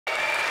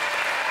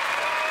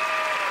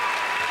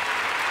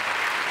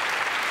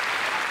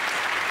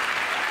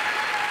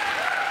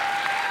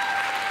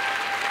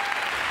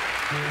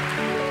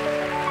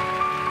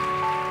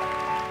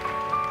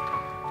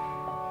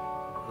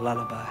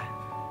lullaby.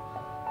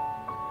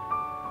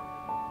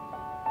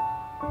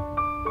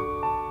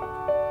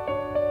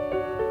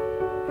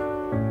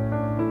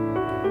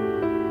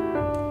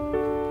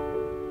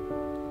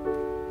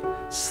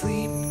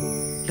 Sleep,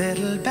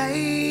 little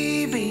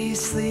baby,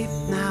 sleep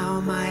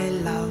now, my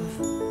love.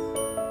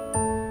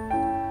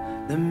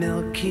 The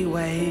Milky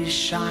Way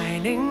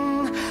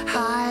shining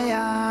high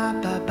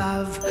up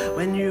above.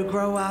 When you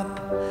grow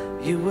up,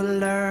 you will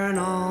learn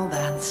all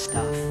that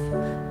stuff.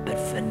 But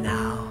for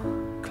now,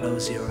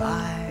 close your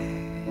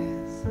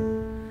eyes,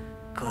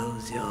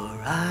 close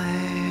your eyes.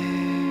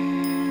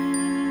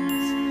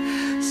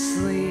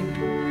 Sleep,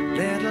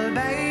 little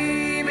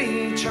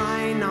baby,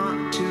 try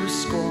not to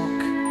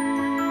squawk.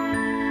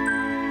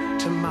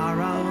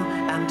 Tomorrow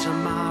and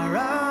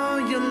tomorrow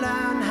you'll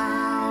learn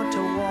how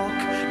to walk,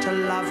 to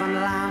love and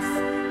laugh,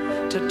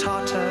 to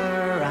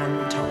totter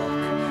and talk.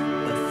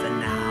 But for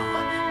now,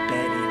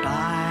 Betty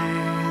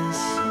buys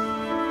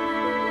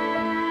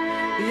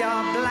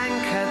your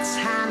blankets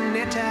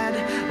hand-knitted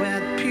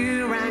with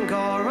pure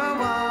Angora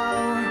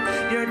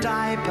wool. Your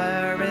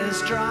diaper is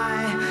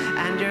dry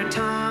and your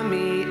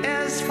tummy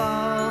is full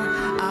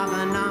of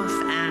enough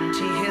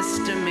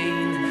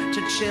antihistamine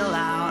to chill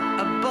out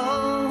a bull.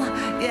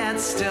 Yet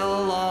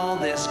still all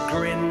this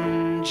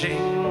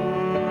cringing.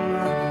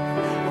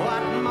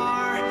 What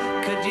more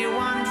could you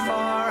want for?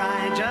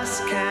 I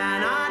just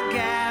cannot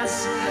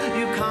guess.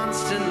 You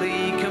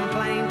constantly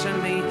complain to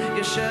me.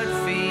 You should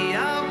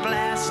feel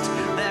blessed.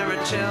 There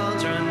are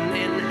children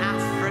in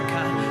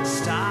Africa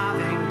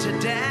starving to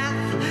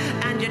death,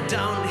 and you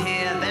don't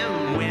hear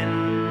them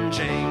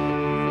whinging.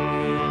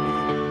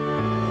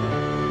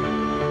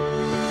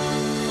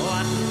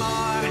 What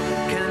more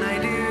can I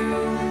do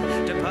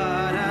to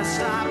put a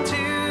stop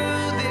to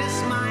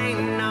this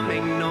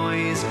mind-numbing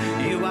noise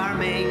you are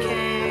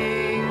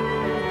making?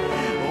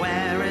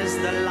 Where is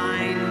the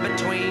line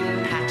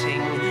between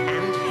patting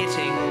and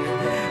hitting?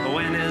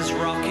 When is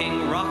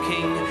rocking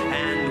rocking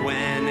and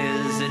when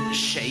is it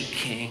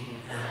shaking?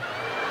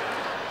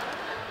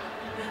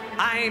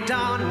 I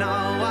don't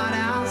know what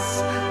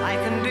else I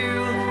can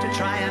do to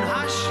try and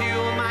hush you.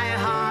 My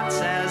heart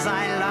says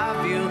I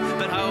love you,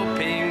 but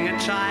hoping a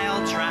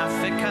child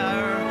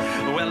trafficker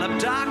will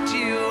abduct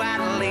you.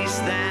 At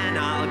least then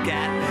I'll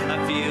get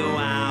a few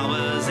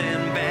hours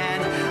in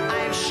bed.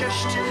 I've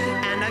shushed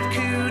and I've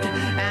cooed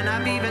and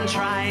I've even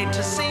tried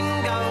to sing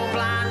oh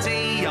blada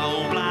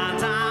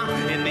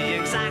in the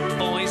exact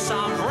voice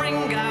of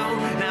Ringo.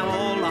 Now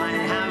all I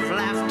have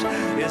left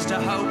is to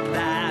hope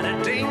that a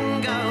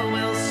dingo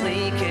will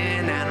sneak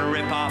in and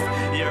rip off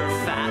your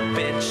fat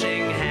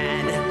bitching head.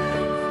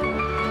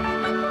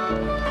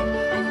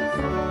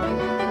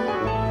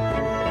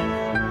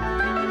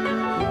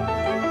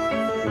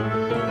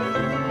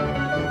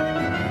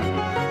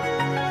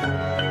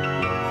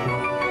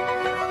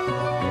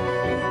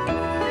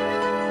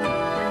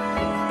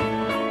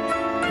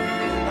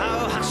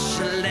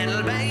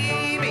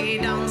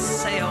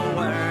 Say a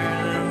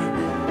word.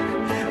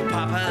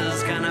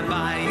 Papa's gonna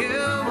buy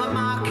you a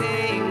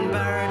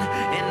mockingbird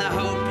in the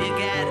hope you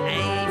get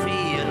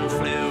avian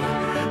flu.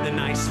 The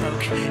nice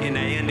folk in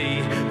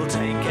A&E will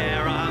take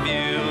care of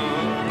you.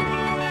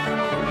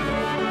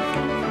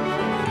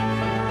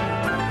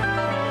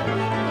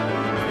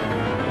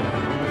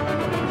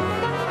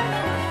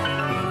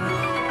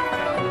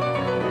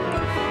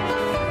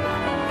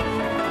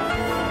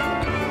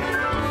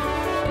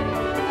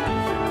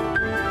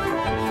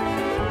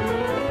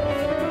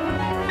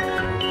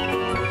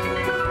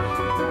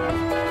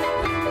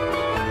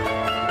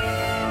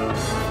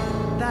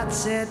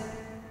 That's it.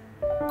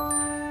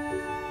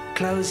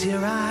 Close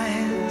your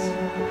eyes.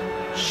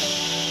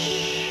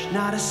 Shh,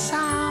 not a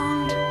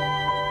sound.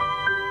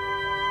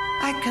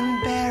 I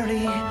can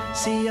barely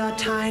see your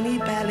tiny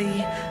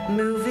belly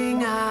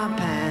moving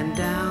up and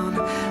down.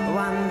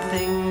 One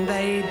thing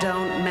they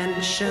don't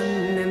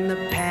mention in the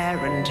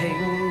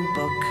parenting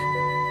book: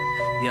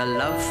 your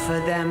love for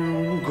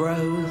them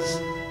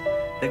grows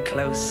the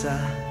closer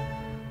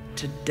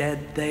to dead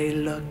they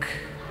look.